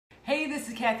this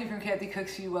is Kathy from Kathy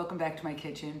Cooks For You. Welcome back to my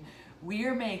kitchen. We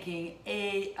are making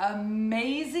a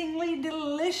amazingly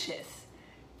delicious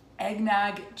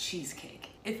eggnog cheesecake.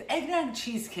 If eggnog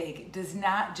cheesecake does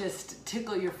not just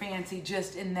tickle your fancy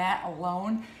just in that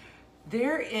alone,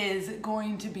 there is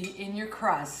going to be in your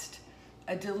crust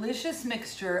a delicious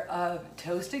mixture of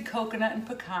toasted coconut and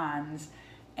pecans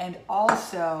and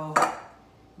also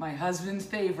my husband's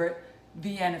favorite,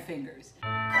 Vienna fingers.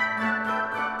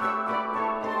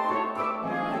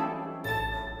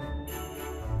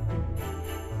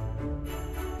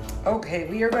 Okay,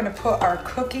 we are going to put our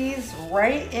cookies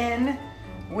right in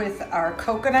with our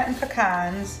coconut and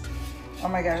pecans. Oh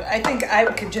my gosh, I think I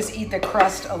could just eat the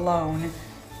crust alone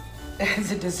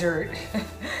as a dessert.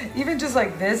 Even just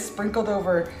like this, sprinkled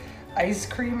over ice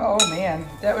cream. Oh man,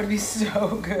 that would be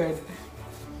so good.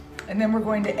 And then we're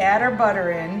going to add our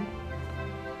butter in.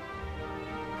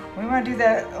 We want to do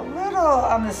that a little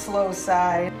on the slow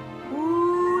side.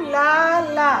 Ooh la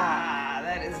la,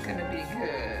 that is going to be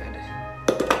good.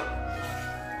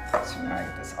 So we're gonna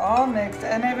get this all mixed,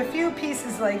 and I have a few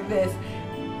pieces like this.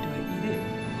 Do I eat it?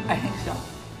 I think so.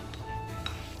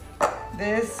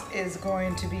 This is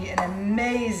going to be an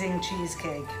amazing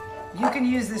cheesecake. You can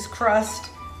use this crust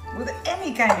with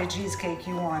any kind of cheesecake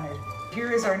you wanted.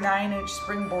 Here is our 9-inch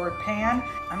springboard pan.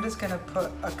 I'm just gonna put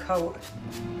a coat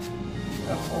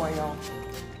of oil.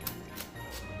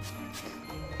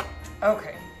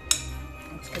 Okay,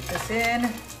 let's get this in.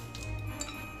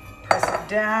 Press it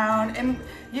down, and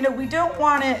you know, we don't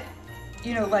want it,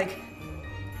 you know, like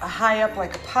a high up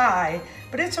like a pie,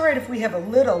 but it's all right if we have a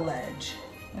little ledge.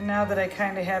 And now that I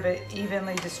kind of have it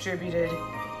evenly distributed,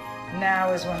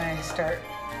 now is when I start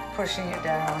pushing it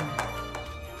down.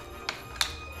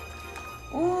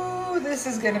 Ooh, this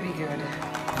is gonna be good.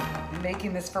 I'm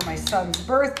making this for my son's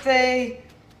birthday.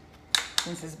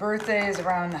 Since his birthday is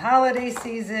around the holiday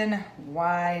season,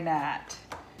 why not?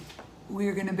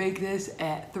 We're gonna bake this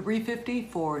at 350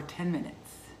 for 10 minutes.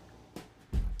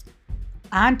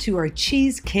 On to our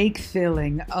cheesecake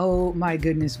filling. Oh my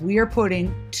goodness, we are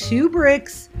putting 2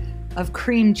 bricks of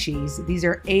cream cheese. These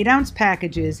are 8-ounce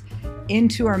packages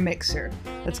into our mixer.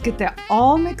 Let's get that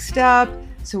all mixed up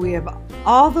so we have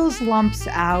all those lumps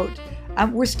out.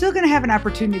 We're still gonna have an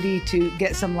opportunity to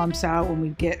get some lumps out when we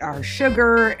get our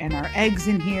sugar and our eggs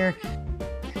in here.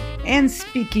 And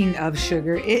speaking of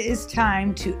sugar, it is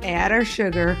time to add our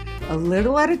sugar a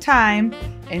little at a time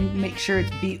and make sure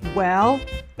it's beat well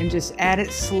and just add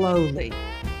it slowly.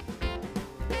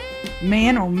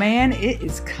 Man, oh man, it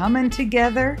is coming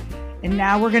together. And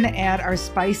now we're gonna add our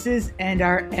spices and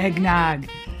our eggnog.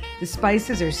 The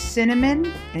spices are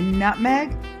cinnamon and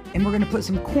nutmeg, and we're gonna put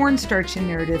some cornstarch in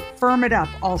there to firm it up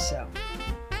also.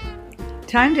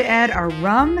 Time to add our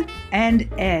rum and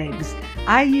eggs.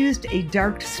 I used a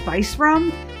dark spice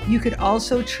rum. You could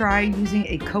also try using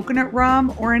a coconut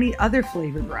rum or any other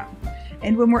flavored rum.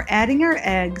 And when we're adding our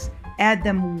eggs, add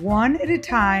them one at a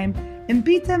time and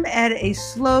beat them at a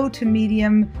slow to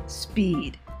medium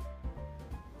speed.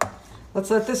 Let's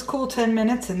let this cool 10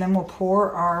 minutes and then we'll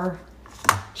pour our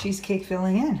cheesecake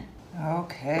filling in.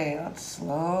 Okay, let's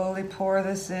slowly pour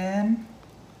this in.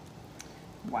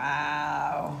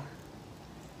 Wow.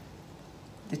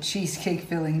 The cheesecake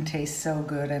filling tastes so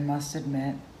good, I must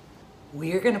admit.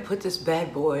 We're gonna put this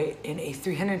bad boy in a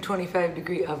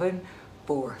 325-degree oven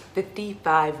for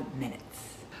 55 minutes.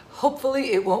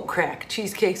 Hopefully it won't crack.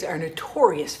 Cheesecakes are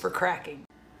notorious for cracking.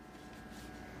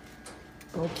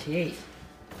 Okay.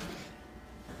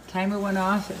 Timer went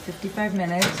off at 55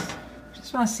 minutes.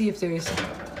 Just wanna see if there's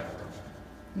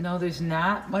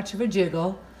not much of a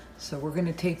jiggle. So we're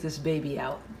gonna take this baby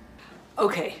out.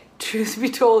 Okay, truth be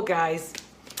told, guys,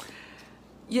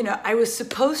 you know, I was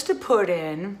supposed to put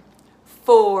in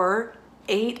 4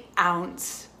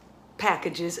 8-ounce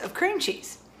packages of cream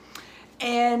cheese.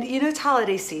 And you know, it's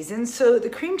holiday season, so the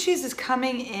cream cheese is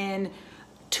coming in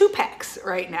 2 packs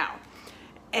right now.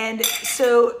 And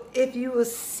so if you will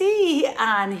see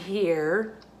on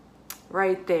here,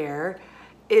 right there,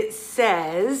 it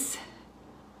says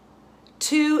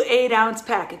 2 8-ounce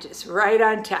packages right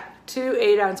on top, 2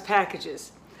 8-ounce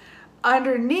packages.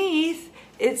 Underneath,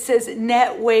 it says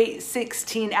net weight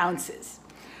 16 ounces.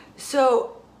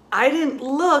 So I didn't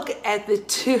look at the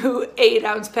 2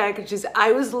 8-ounce packages.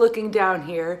 I was looking down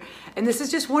here, and this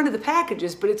is just one of the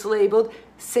packages, but it's labeled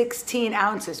 16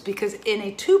 ounces because in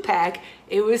a 2-pack,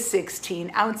 it was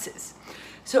 16 ounces.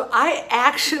 So I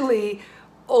actually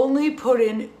only put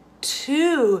in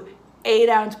 2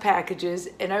 8-ounce packages,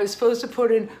 and I was supposed to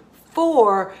put in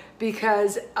 4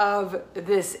 because of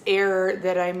this error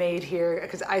that I made here,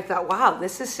 because I thought, wow,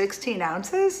 this is 16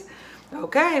 ounces?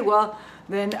 Okay, well,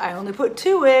 Then I only put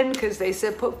 2 in because they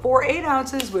said put 4 8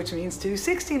 ounces, which means 2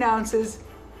 16 ounces.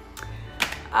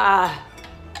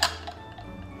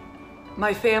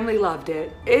 My family loved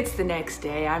it. It's the next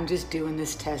day. I'm just doing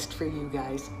this test for you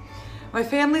guys. My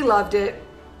family loved it.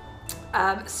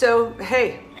 So,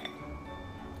 hey,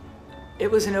 it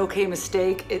was an okay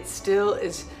mistake. It still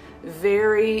is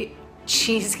very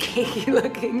cheesecakey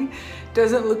looking.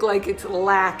 Doesn't look like it's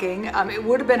lacking. It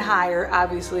would have been higher,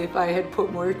 obviously, if I had put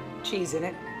more cheese in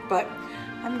it. But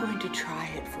I'm going to try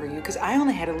it for you because I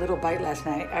only had a little bite last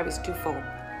night. I was too full.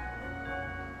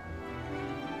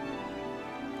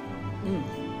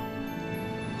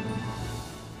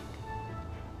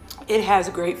 It has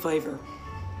a great flavor.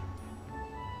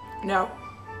 Now,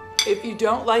 if you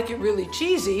don't like it really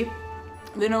cheesy,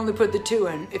 then only put the 2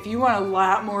 in. If you want a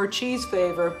lot more cheese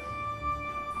flavor,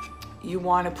 you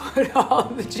want to put all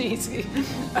the cheesy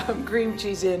cream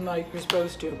cheese in like you're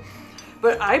supposed to.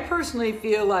 But I personally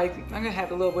feel like I'm gonna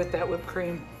have a little with that whipped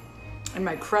cream, and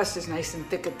my crust is nice and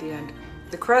thick at the end.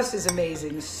 The crust is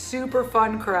amazing, super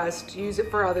fun crust. Use it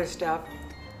for other stuff.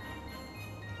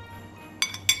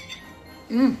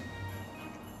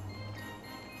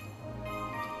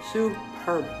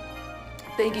 Superb.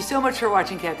 Thank you so much for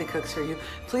watching Kathy Cooks For You.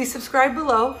 Please subscribe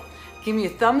below, give me a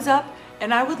thumbs up,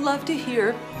 and I would love to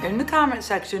hear in the comment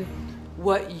section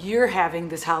what you're having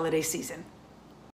this holiday season.